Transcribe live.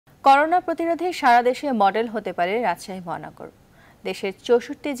Corona প্রতিরোধে সারা দেশে model হতে পারে রাজশাহী মহানগর। দেশের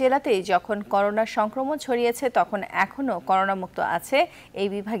 ৬৪ জেলাতেই যখন করোনার সংক্রমণ ছড়িয়েছে তখন এখনও করোনামুক্ত আছে এই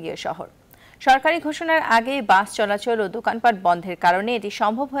বিভাগীয় শহর। সরকারি ঘোষণার আগেই বাস চলাচল ও দোকানপাট বন্ধের কারণে এটি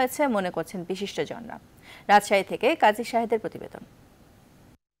সম্ভব হয়েছে মনে করছেন বিশিষ্টজনরা। রাজশাহী থেকে কাজী শাহেদের প্রতিবেদন।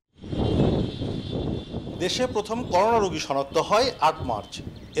 দেশে প্রথম করোনা রোগী শনাক্ত হয় ৮ মার্চ।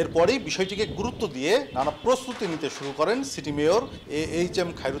 এরপরই বিষয়টিকে গুরুত্ব দিয়ে নানা প্রস্তুতি নিতে শুরু করেন city mayor AHM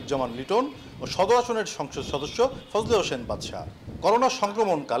Khairuzzaman Liton ও সদর আসনের সংসদ সদস্য ফজলে হোসেন বাদশাহ। করোনা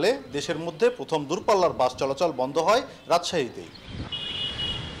সংক্রমণকালে দেশের মধ্যে প্রথম দূরপাল্লার বাস চলাচল বন্ধ হয় রাজশাহীতেই।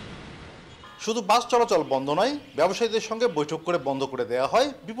 শুধু বাস চলাচল বন্ধ নয়, ব্যবসায়ীদের সঙ্গে বৈঠক করে বন্ধ করে দেওয়া হয়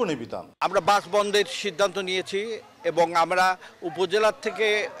বিপণী বিতান। আমরা বাস বন্ধের সিদ্ধান্ত নিয়েছি এবং আমরা উপজেলার থেকে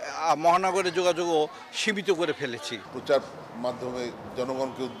মহানগরে যোগাযোগও সীমিত করে ফেলেছি। প্রচার মাধ্যমে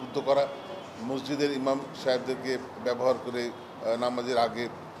জনগণকে উদ্বুদ্ধ করা, মসজিদের ইমাম সাহেবদেরকে ব্যবহার করে নামাজের আগে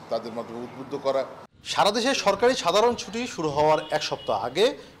তাদের মাধ্যমে উদ্বুদ্ধ করা। সারা দেশে সরকারি সাধারণ ছুটি শুরু হওয়ার এক সপ্তাহ আগে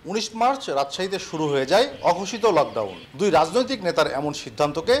 ১৯ মার্চ রাজশাহীতে শুরু হয়ে যায় অঘোষিত লকডাউন। দুই রাজনৈতিক নেতার এমন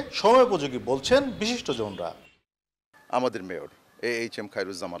সিদ্ধান্তকে সময়োপযোগী বলছেন বিশিষ্টজনরা। আমাদের মেয়র এএইচএম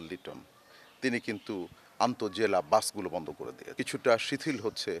খায়রুজ্জামান লিটন তিনি কিন্তু আন্তঃজেলা বাসগুলো বন্ধ করে দিয়ে কিছুটা শিথিল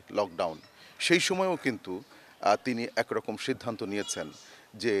হচ্ছে লকডাউন, সেই সময়ও কিন্তু তিনি একরকম সিদ্ধান্ত নিয়েছেন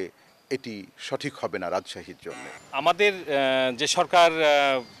যে এটি সঠিক হবে না রাজশাহীর জন্য। আমাদের যে সরকার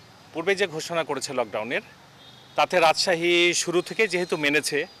পূর্বে যে ঘোষণা করেছে লকডাউনের, তাতে রাজশাহী শুরু থেকে যেহেতু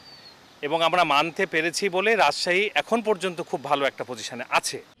মেনেছে এবং আমরা মানতে পেরেছি বলে রাজশাহী এখন পর্যন্ত খুব ভালো একটা পজিশনে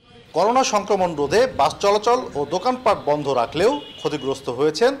আছে। করোনা সংক্রমণ রোধে বাস চলাচল ও দোকানপাট বন্ধ রাখলেও ক্ষতিগ্রস্ত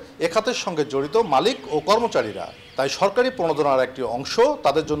হয়েছেন এ খাতের সঙ্গে জড়িত মালিক ও কর্মচারীরা। তাই সরকারি প্রণোদনার একটি অংশ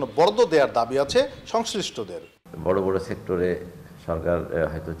তাদের জন্য বরাদ্দ দেওয়ার দাবি আছে সংশ্লিষ্টদের। বড় বড় সেক্টরে সরকার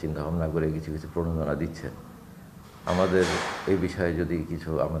হয়তো চিন্তাভাবনা করে কিছু কিছু প্রণোদনা দিচ্ছে। আমাদের এই বিষয়ে যদি কিছু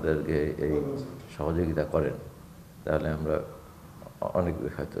আমাদেরকে এই সহযোগিতা করেন তাহলে আমরা অনেক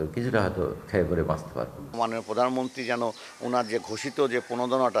হয়তো কিছুটা হয়তো খেয়ে পরে বাঁচতে পারব। মাননীয় প্রধানমন্ত্রী যেন ওনার যে ঘোষিত যে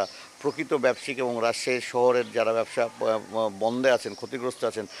প্রণোদনাটা প্রকৃত ব্যবসায়িক এবং রাজশাহী শহরের যারা ব্যবসা বন্ধে আছেন, ক্ষতিগ্রস্ত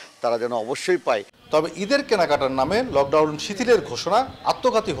আছেন, তারা যেন অবশ্যই পায়। তবে ঈদের কেনাকাটার নামে লকডাউন শিথিলের ঘোষণা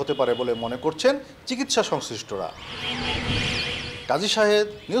আত্মঘাতী হতে পারে বলে মনে করছেন চিকিৎসা সংশ্লিষ্টরা। কাজী শাহেদ,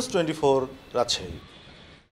 নিউজ 24, রাজশাহী।